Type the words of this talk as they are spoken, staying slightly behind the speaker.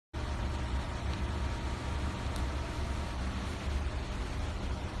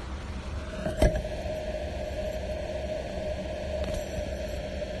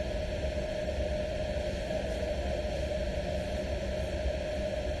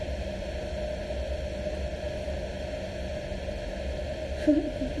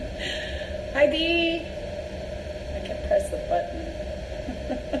Hi, Dee. I can press the button.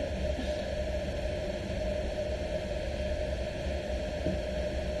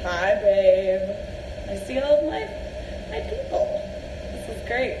 Hi, babe. I see all of my people. This is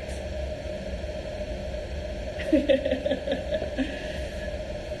great.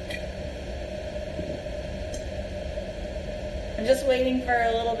 I'm just waiting for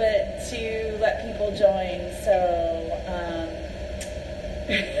a little bit to let people join, so I'm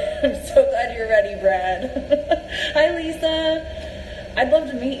so glad you're ready, Brad. Hi, Lisa. I'd love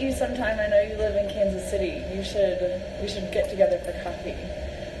to meet you sometime. I know you live in Kansas City. We should get together for coffee.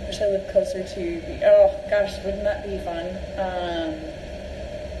 Wish I lived closer to oh gosh, wouldn't that be fun?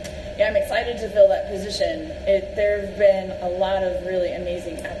 Yeah, I'm excited to fill that position. There have been a lot of really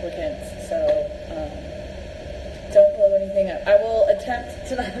amazing applicants, so don't blow anything up. I will attempt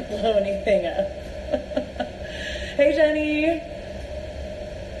to not blow anything up. Hey, Jenny.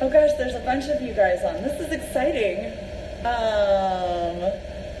 Oh gosh, there's a bunch of you guys on. This is exciting.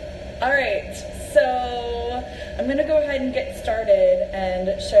 All right, so I'm gonna go ahead and get started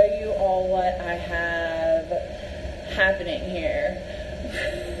and show you all what I have happening here.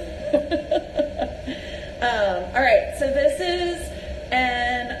 All right, so this is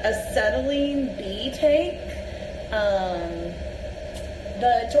an acetylene B tank.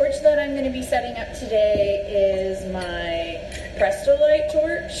 The torch that I'm going to be setting up today is my prestolite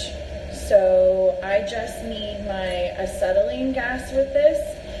torch. So I just need my acetylene gas with this.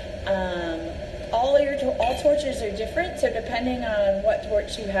 All torches are different, so depending on what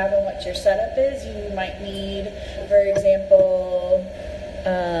torch you have and what your setup is, you might need, for example,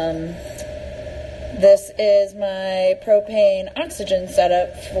 this is my propane oxygen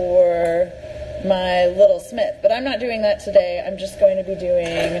setup for my little Smith, but I'm not doing that today. I'm just going to be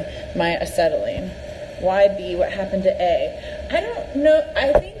doing my acetylene. Why B? What happened to A? I don't know.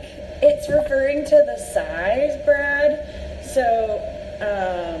 I think it's referring to the size, Brad. So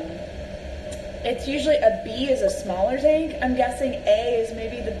it's usually a B is a smaller tank. I'm guessing A is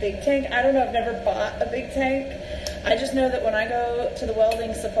maybe the big tank. I don't know. I've never bought a big tank. I just know that when I go to the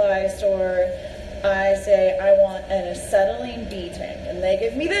welding supply store, I say I want an acetylene B tank, and they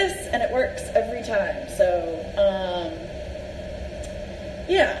give me this, and it works every time. So,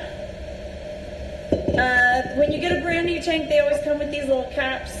 yeah. When you get a brand new tank, they always come with these little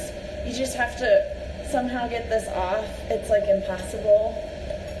caps. You just have to somehow get this off. It's like impossible.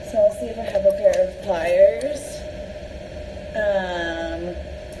 So I'll see if I have a pair of pliers.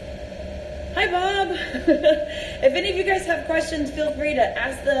 Hi, Bob. If any of you guys have questions, feel free to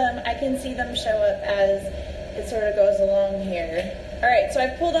ask them. I can see them show up as it sort of goes along here. All right, so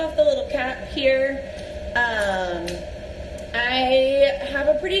I've pulled off the little cap here. I have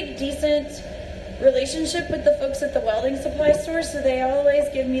a pretty decent relationship with the folks at the welding supply store, so they always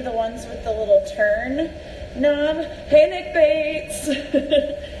give me the ones with the little turn knob. Hey, Nick Bates.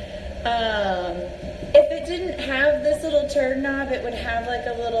 If it didn't have this little turn knob, it would have like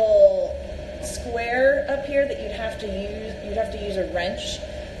a little square up here that you'd have to use a wrench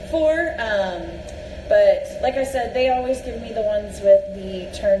for. But like I said, they always give me the ones with the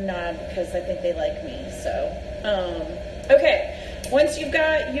turn knob because I think they like me. So, okay. Once you've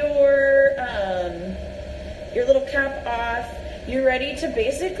got your little cap off, you're ready to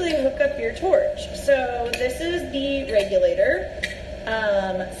basically hook up your torch. So this is the regulator.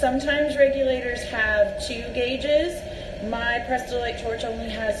 Sometimes regulators have 2 gauges. My prestolite torch only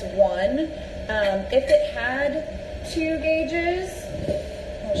has 1. If it had 2 gauges,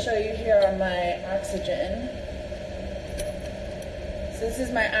 I'll show you here on my oxygen. So this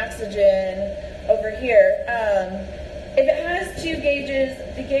is my oxygen over here. If it has 2 gauges,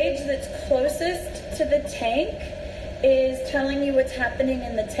 the gauge that's closest to the tank is telling you what's happening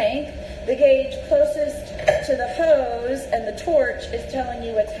in the tank. The gauge closest to the hose and the torch is telling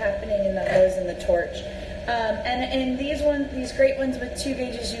you what's happening in the hose and the torch. And in these great ones with 2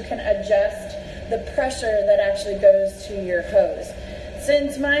 gauges, you can adjust the pressure that actually goes to your hose.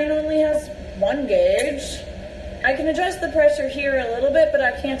 Since mine only has 1 gauge, I can adjust the pressure here a little bit, but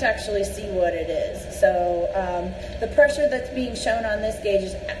I can't actually see what it is. So the pressure that's being shown on this gauge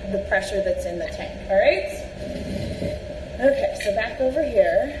is the pressure that's in the tank, all right? Okay, so back over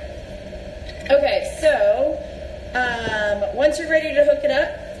here. Okay, so once you're ready to hook it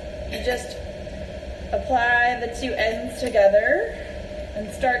up, you just apply the 2 ends together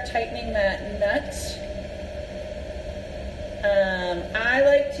and start tightening that nut. I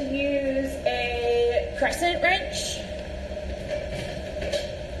like to use a crescent wrench.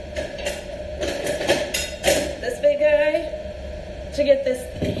 This big guy to get this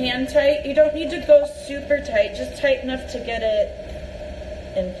hand tight. You don't need to go super tight, just tight enough to get it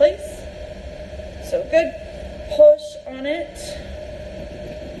in place. So good. Push on it.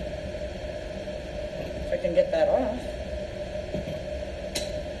 If I can get that off.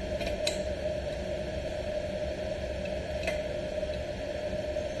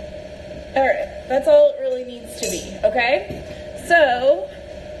 All right, that's all it really needs to be, okay? So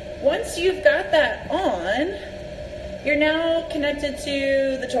once you've got that on, you're now connected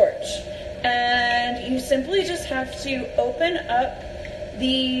to the torch, and you simply just have to open up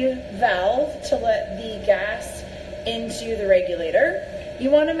the valve to let the gas into the regulator.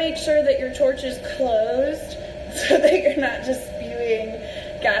 You want to make sure that your torch is closed so that you're not just spewing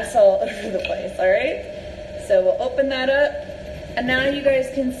gas all over the place, all right? So we'll open that up, and now you guys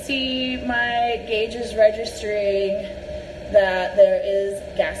can see my gauge is registering that there is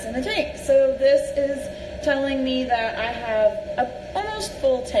gas in the tank. So this is telling me that I have a almost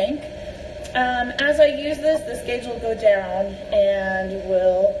full tank. As I use this gauge will go down and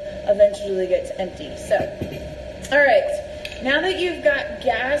will eventually get to empty. So, all right, now that you've got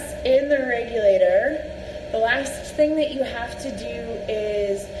gas in the regulator, the last thing that you have to do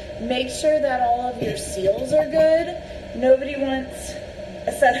is make sure that all of your seals are good. Nobody wants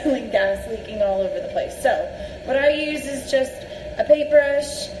acetylene gas leaking all over the place. So what I use is just a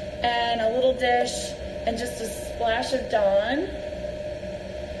paintbrush and a little dish and just a splash of Dawn.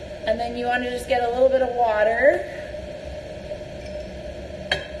 And then you want to just get a little bit of water.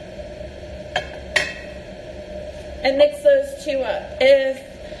 And mix those two up. If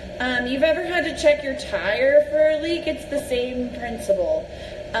you've ever had to check your tire for a leak, it's the same principle.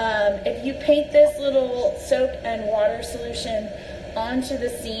 If you paint this little soap and water solution onto the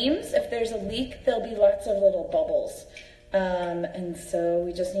seams, if there's a leak, there'll be lots of little bubbles. And so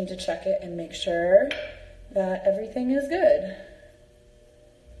we just need to check it and make sure that everything is good.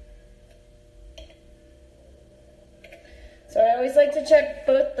 So I always like to check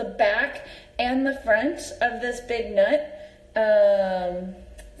both the back and the front of this big nut.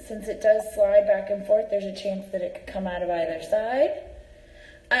 Since it does slide back and forth, there's a chance that it could come out of either side.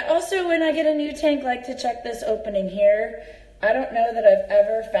 I also, when I get a new tank, like to check this opening here. I don't know that I've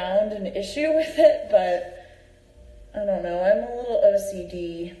ever found an issue with it, but I don't know, I'm a little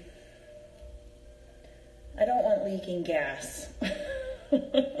OCD. I don't want leaking gas.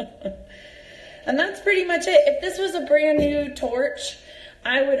 And that's pretty much it. If this was a brand new torch,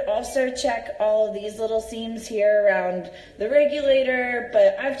 I would also check all of these little seams here around the regulator,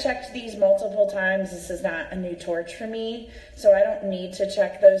 but I've checked these multiple times. This is not a new torch for me, so I don't need to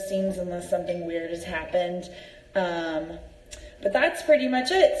check those seams unless something weird has happened. But that's pretty much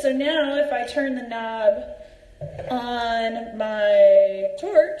it. So now if I turn the knob on my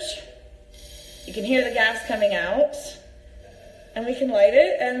torch, you can hear the gas coming out, and we can light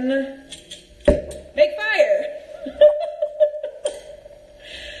it and make fire.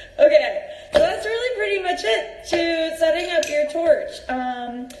 Okay, so that's really pretty much it to setting up your torch.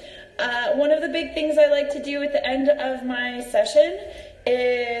 One of the big things I like to do at the end of my session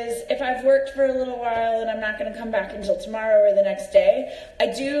is, if I've worked for a little while and I'm not going to come back until tomorrow or the next day, I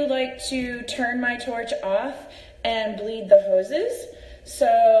do like to turn my torch off and bleed the hoses.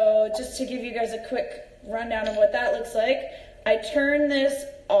 So just to give you guys a quick rundown of what that looks like, I turn this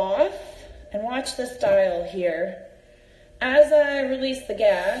off and watch this dial here. As I release the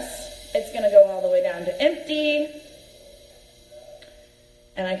gas, it's going to go all the way down to empty,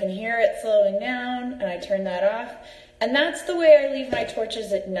 and I can hear it slowing down, and I turn that off. And that's the way I leave my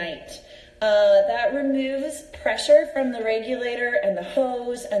torches at night. That removes pressure from the regulator and the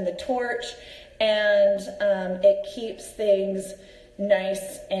hose and the torch, and it keeps things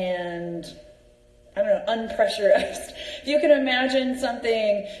nice and, I don't know, unpressurized. If you can imagine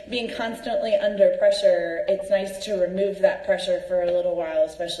something being constantly under pressure, it's nice to remove that pressure for a little while,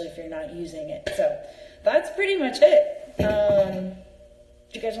 especially if you're not using it. So that's pretty much it.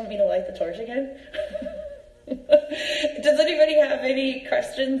 Do you guys want me to light the torch again? Does anybody have any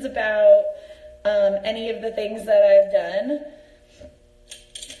questions about any of the things that I've done?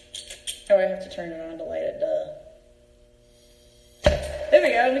 Oh, I have to turn it on to light it, duh. There we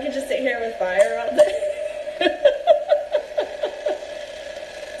go, we can just sit here with fire all day.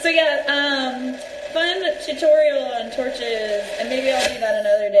 So yeah, fun tutorial on torches, and maybe I'll do that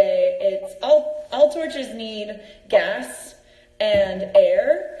another day. It's all torches need gas and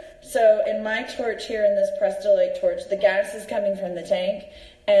air. So in my torch here, in this prestolite torch, the gas is coming from the tank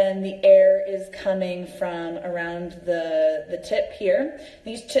and the air is coming from around the tip here.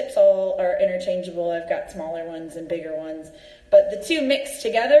 These tips all are interchangeable. I've got smaller ones and bigger ones, but the two mix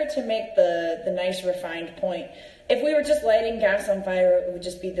together to make the nice refined point. if we were just lighting gas on fire, it would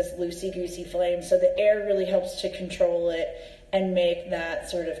just be this loosey-goosey flame. So the air really helps to control it and make that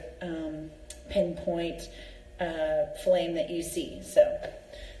sort of pinpoint flame that you see. So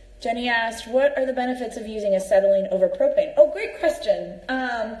Jenny asked, what are the benefits of using acetylene over propane? Oh, great question.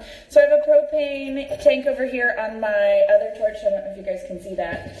 So I have a propane tank over here on my other torch. I don't know if you guys can see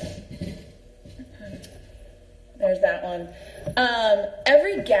that. There's that one.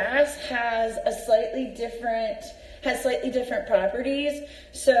 Every gas has slightly different properties.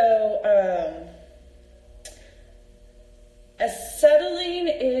 So acetylene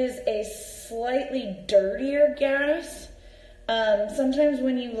is a slightly dirtier gas. Sometimes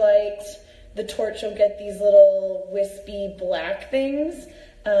when you light the torch, you'll get these little wispy black things.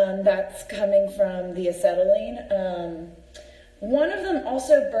 That's coming from the acetylene. One of them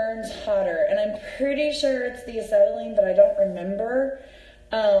also burns hotter, and I'm pretty sure it's the acetylene, but I don't remember.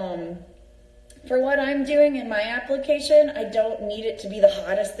 For what I'm doing in my application, I don't need it to be the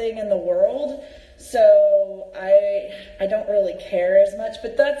hottest thing in the world, so I don't really care as much,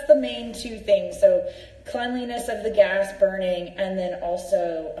 but that's the main two things. So cleanliness of the gas burning, and then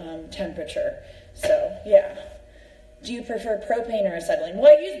also temperature. So yeah. Do you prefer propane or acetylene?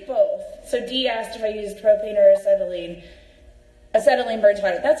 Well, I use both. So Dee asked if I used propane or acetylene. Acetylene burns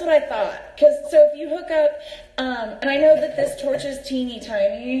hotter. That's what I thought. So if you hook up, and I know that this torch is teeny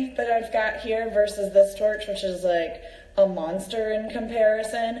tiny that I've got here versus this torch, which is like a monster in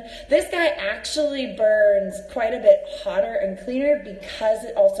comparison. This guy actually burns quite a bit hotter and cleaner because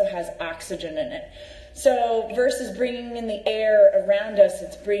it also has oxygen in it. So versus bringing in the air around us,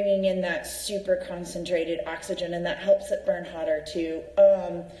 it's bringing in that super concentrated oxygen, and that helps it burn hotter too.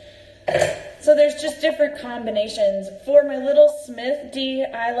 So there's just different combinations. For my little Smith D,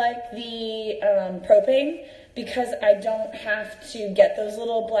 I like the propane because I don't have to get those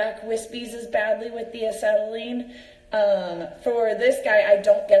little black wispies as badly with the acetylene. For this guy, I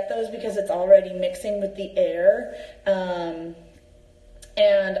don't get those because it's already mixing with the air. And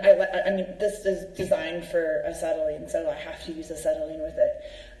I mean, this is designed for acetylene, so I have to use acetylene with it.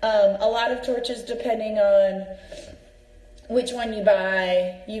 A lot of torches, depending on which one you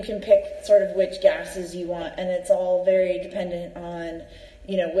buy, you can pick sort of which gases you want, and it's all very dependent on,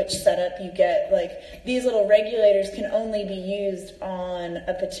 you know, which setup you get. Like, these little regulators can only be used on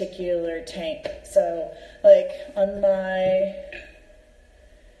a particular tank. So, like, on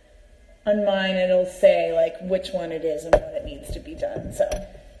mine it'll say, like, which one it is and what it needs to be done. So,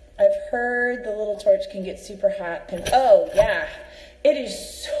 I've heard the little torch can get super hot. Oh, yeah. It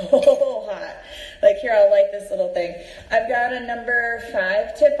is so hot. Like, here, I'll light this little thing. I've got a number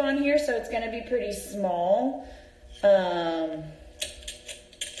 5 tip on here, so it's going to be pretty small. So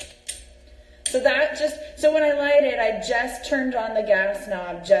when I light it, I just turned on the gas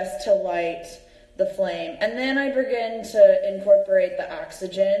knob just to light the flame. And then I begin to incorporate the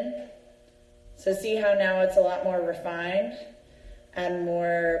oxygen. So see how now it's a lot more refined? Add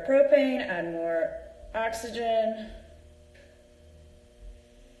more propane, add more oxygen.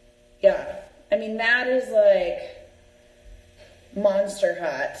 Yeah, I mean, that is like monster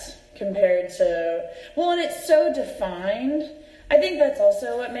hot compared to, well, and it's so defined. I think that's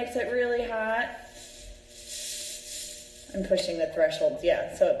also what makes it really hot. I'm pushing the thresholds,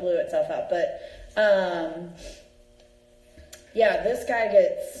 yeah, so it blew itself out. But, yeah, this guy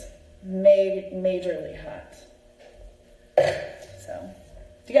gets majorly hot. So,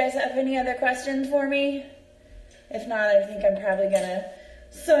 do you guys have any other questions for me? If not, I think I'm probably going to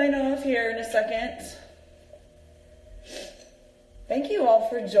sign off here in a second. Thank you all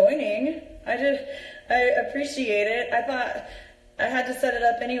for joining. I appreciate it. I thought I had to set it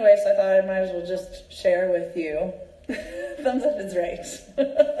up anyway, so I thought I might as well just share with you. Thumbs up is right.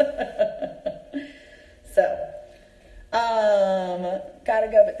 So, gotta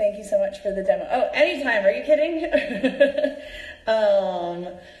go, but thank you so much for the demo. Oh, anytime, are you kidding?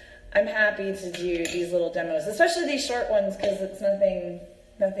 I'm happy to do these little demos, especially these short ones, because it's nothing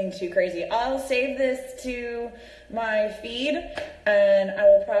too crazy. I'll save this to my feed, and I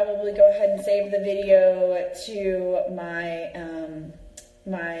will probably go ahead and save the video to my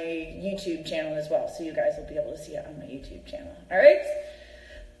my YouTube channel as well, so you guys will be able to see it on my YouTube channel. All right,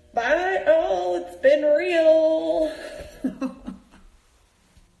 bye all, it's been real.